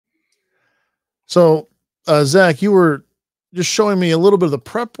So, Zach, you were just showing me a little bit of the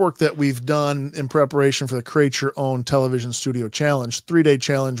prep work that we've done in preparation for the Create Your Own Television Studio Challenge, 3-day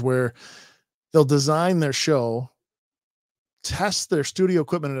challenge where they'll design their show, test their studio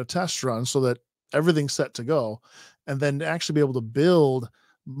equipment in a test run so that everything's set to go, and then actually be able to build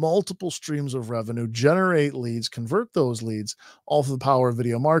multiple streams of revenue, generate leads, convert those leads, all through the power of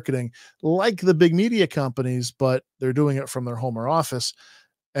video marketing, like the big media companies, but they're doing it from their home or office.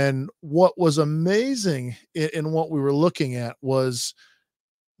 And what was amazing in what we were looking at was,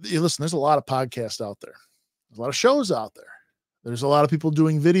 listen, there's a lot of podcasts out there. There's a lot of shows out there. There's a lot of people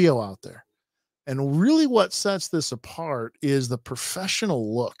doing video out there. And really what sets this apart is the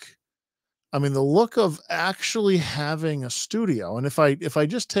professional look. I mean, the look of actually having a studio. And if I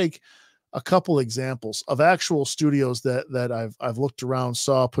just take a couple examples of actual studios that I've looked around,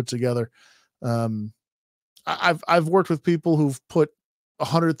 saw, put together. Um, I've worked with people who've put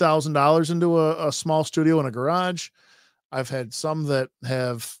 $100,000 into a small studio in a garage. I've had some that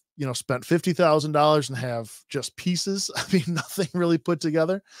have, spent $50,000 and have just pieces. I mean, nothing really put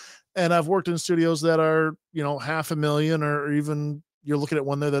together. And I've worked in studios that are, 500,000, or even you're looking at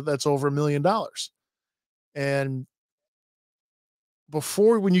one there that's over $1 million. And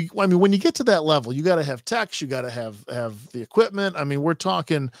when you get to that level, you got to have techs, you got to have the equipment. I mean, we're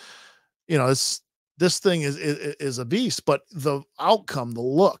talking, this thing is a beast, but the outcome, the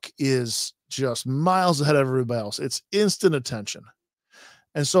look is just miles ahead of everybody else. It's instant attention.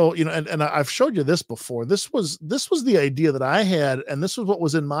 And so, and I've showed you this before. This was the idea that I had, and this was what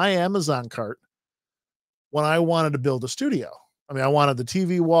was in my Amazon cart when I wanted to build a studio. I mean, I wanted the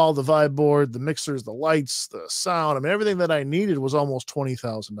TV wall, the vibe board, the mixers, the lights, the sound. I mean, everything that I needed was almost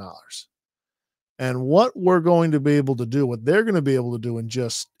 $20,000. And what we're going to be able to do, what they're going to be able to do in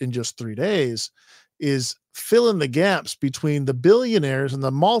just 3 days, is fill in the gaps between the billionaires and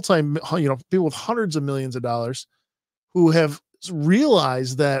the people with hundreds of millions of dollars who have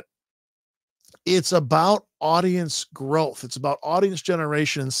realized that it's about audience growth. It's about audience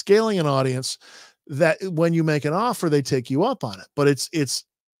generation and scaling an audience, that when you make an offer, they take you up on it. But it's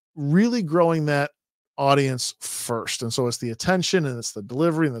really growing that audience first. And so it's the attention, and it's the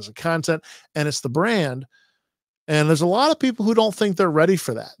delivery, and there's the content, and it's the brand. And there's a lot of people who don't think they're ready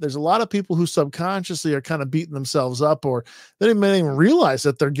for that. There's a lot of people who subconsciously are kind of beating themselves up, or they may even realize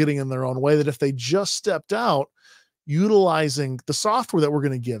that they're getting in their own way, that if they just stepped out, utilizing the software that we're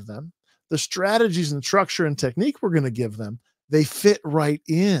going to give them, the strategies and structure and technique we're going to give them, they fit right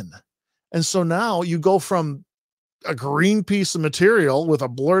in. And so now you go from a green piece of material with a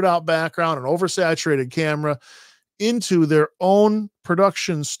blurred out background and oversaturated camera into their own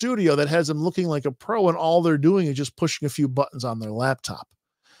production studio that has them looking like a pro, and all they're doing is just pushing a few buttons on their laptop.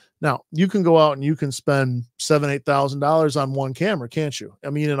 Now, you can go out and you can spend $7,000-8,000 on one camera, can't you?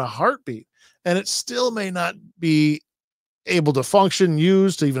 I mean, in a heartbeat. And it still may not be able to function,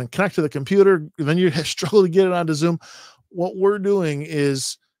 use, to even connect to the computer. Then you struggle to get it onto Zoom. What we're doing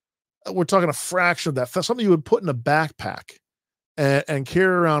is we're talking a fraction of that. Something you would put in a backpack and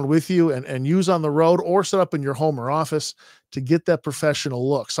carry around with you and use on the road, or set up in your home or office to get that professional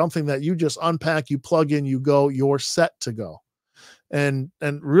look. Something that you just unpack, you plug in, you go, you're set to go. And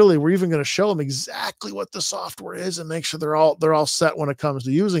really, we're even going to show them exactly what the software is and make sure they're all set when it comes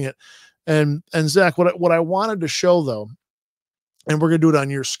to using it. And Zach, what I wanted to show though, and we're going to do it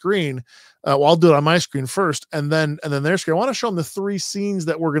on your screen. Well, I'll do it on my screen first, and then their screen. I want to show them the 3 scenes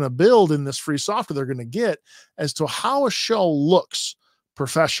that we're going to build in this free software they're going to get, as to how a show looks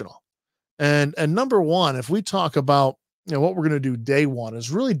professional. And number one, if we talk about, what we're going to do day one, is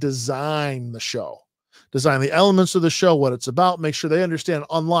really design the show, design the elements of the show, what it's about, make sure they understand,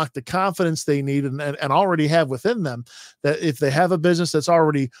 unlock the confidence they need and already have within them, that if they have a business that's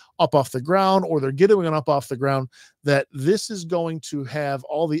already up off the ground, or they're getting it up off the ground, that this is going to have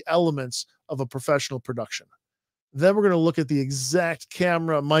all the elements of a professional production. Then we're going to look at the exact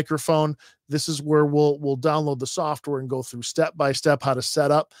camera, microphone. This is where we'll download the software and go through step by step how to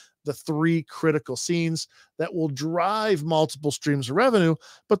set up the 3 critical scenes that will drive multiple streams of revenue.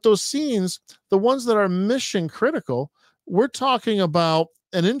 But those scenes, the ones that are mission critical, we're talking about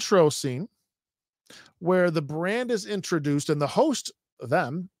an intro scene where the brand is introduced and the host,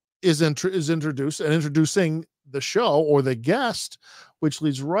 them, is introduced and introducing the show or the guest, which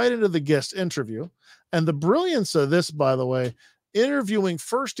leads right into the guest interview. And the brilliance of this, by the way, interviewing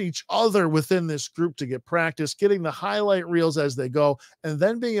first each other within this group to get practice, getting the highlight reels as they go, and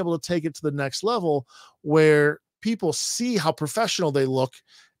then being able to take it to the next level where people see how professional they look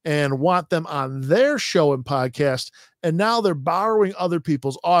and want them on their show and podcast. And now they're borrowing other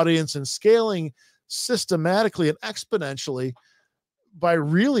people's audience and scaling systematically and exponentially by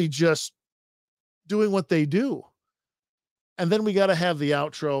really just doing what they do. And then we got to have the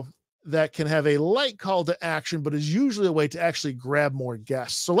outro that can have a light call to action, but is usually a way to actually grab more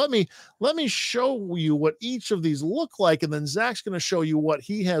guests. So let me show you what each of these look like, and then Zach's going to show you what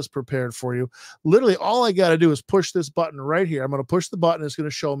he has prepared for you. Literally, all I got to do is push this button right here. I'm going to push the button. It's going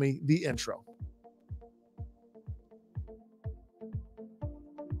to show me the intro.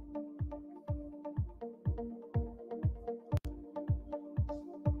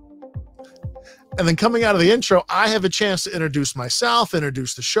 And then coming out of the intro, I have a chance to introduce myself,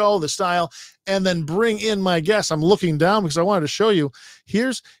 introduce the show, the style, and then bring in my guests. I'm looking down because I wanted to show you.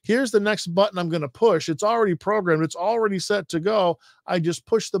 Here's the next button I'm going to push. It's already programmed. It's already set to go. I just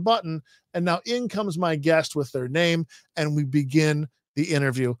push the button, and now in comes my guest with their name, and we begin the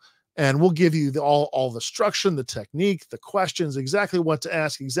interview. And we'll give you all the structure, the technique, the questions, exactly what to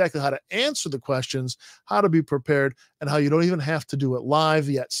ask, exactly how to answer the questions, how to be prepared, and how you don't even have to do it live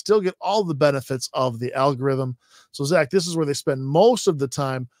yet still get all the benefits of the algorithm. So, Zach, this is where they spend most of the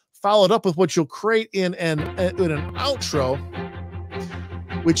time, followed up with what you'll create in an outro,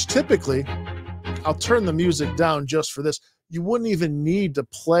 which typically, I'll turn the music down just for this. You wouldn't even need to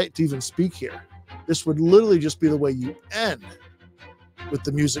play to even speak here. This would literally just be the way you end, with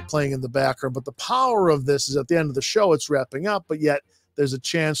the music playing in the background. But the power of this is at the end of the show, it's wrapping up, but yet there's a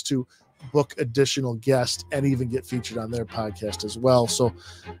chance to book additional guests and even get featured on their podcast as well. So,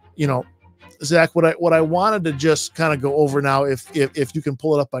 Zach, what I wanted to just kind of go over now, if you can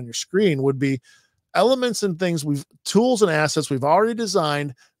pull it up on your screen, would be elements and things tools and assets we've already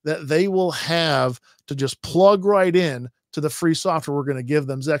designed that they will have to just plug right in to the free software we're going to give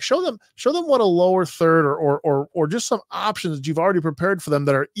them. Zach, show them what a lower third or just some options that you've already prepared for them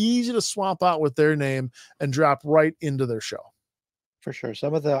that are easy to swap out with their name and drop right into their show. For sure.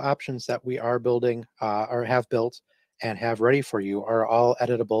 Some of the options that we are building or have built and have ready for you are all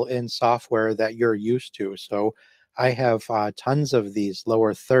editable in software that you're used to. So I have tons of these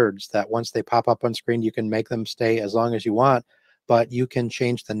lower thirds that once they pop up on screen, you can make them stay as long as you want, but you can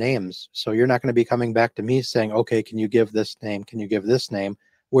change the names. So you're not going to be coming back to me saying, okay, can you give this name? Can you give this name?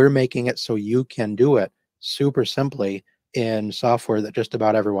 We're making it so you can do it super simply in software that just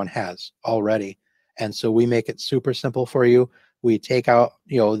about everyone has already. And so we make it super simple for you. We take out,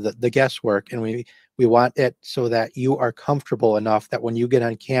 the guesswork, and we want it so that you are comfortable enough that when you get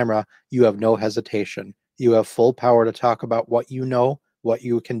on camera, you have no hesitation. You have full power to talk about what you know, what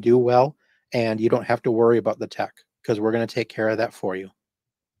you can do well, and you don't have to worry about the tech, because we're going to take care of that for you.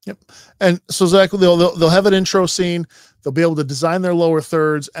 Yep. And so, Zach, they'll have an intro scene. They'll be able to design their lower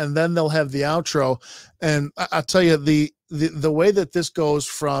thirds, and then they'll have the outro. And I'll tell you, the way that this goes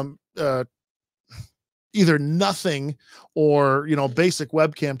from either nothing or basic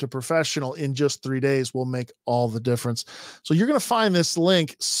webcam to professional in just 3 days will make all the difference. So you're going to find this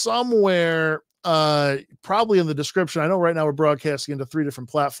link somewhere, probably in the description. I know right now we're broadcasting into 3 different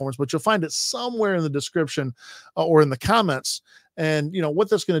platforms, but you'll find it somewhere in the description or in the comments. And what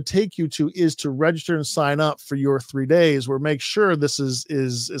that's going to take you to is to register and sign up for your 3 days, where make sure this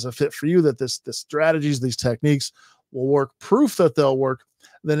is a fit for you, that this strategies, these techniques will work, proof that they'll work,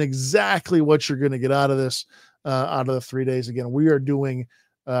 then exactly what you're going to get out of this, out of the 3 days. Again, we are doing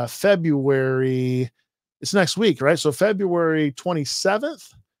February, it's next week, right? So February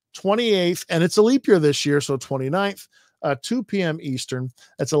 27th, 28th, and it's a leap year this year, so 29th, 2 p.m. Eastern.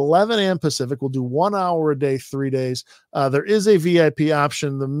 That's 11 a.m. Pacific. We'll do 1 hour a day, 3 days. There is a VIP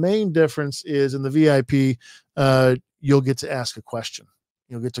option. The main difference is in the VIP, you'll get to ask a question.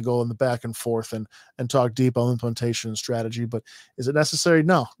 You'll get to go in the back and forth and talk deep on implementation and strategy. But is it necessary?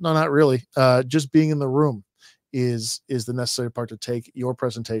 No, not really. Just being in the room is the necessary part to take your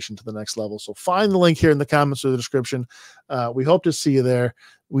presentation to the next level. So find the link here in the comments or the description. We hope to see you there.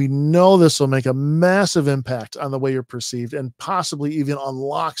 We know this will make a massive impact on the way you're perceived, and possibly even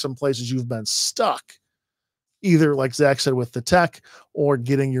unlock some places you've been stuck, either like Zach said with the tech, or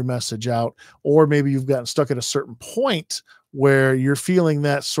getting your message out, or maybe you've gotten stuck at a certain point where you're feeling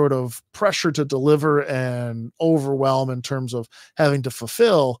that sort of pressure to deliver and overwhelm in terms of having to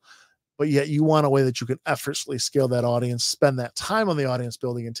fulfill, but yet you want a way that you can effortlessly scale that audience, spend that time on the audience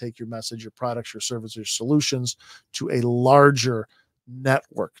building, and take your message, your products, your services, your solutions to a larger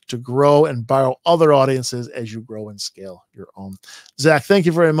network to grow and borrow other audiences as you grow and scale your own. Zach, thank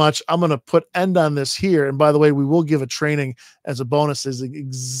you very much. I'm going to end on this here. And by the way, we will give a training as a bonus, is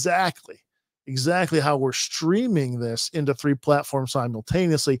exactly how we're streaming this into 3 platforms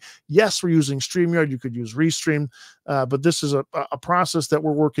simultaneously. Yes, we're using StreamYard. You could use Restream, but this is a process that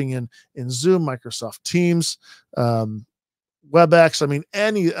we're working in Zoom, Microsoft Teams, WebEx. I mean,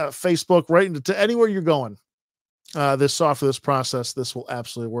 any Facebook, right into anywhere you're going. this software, this process, this will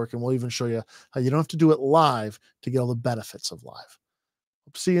absolutely work. And we'll even show you how you don't have to do it live to get all the benefits of live.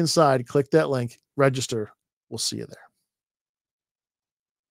 See you inside. Click that link, register. We'll see you there.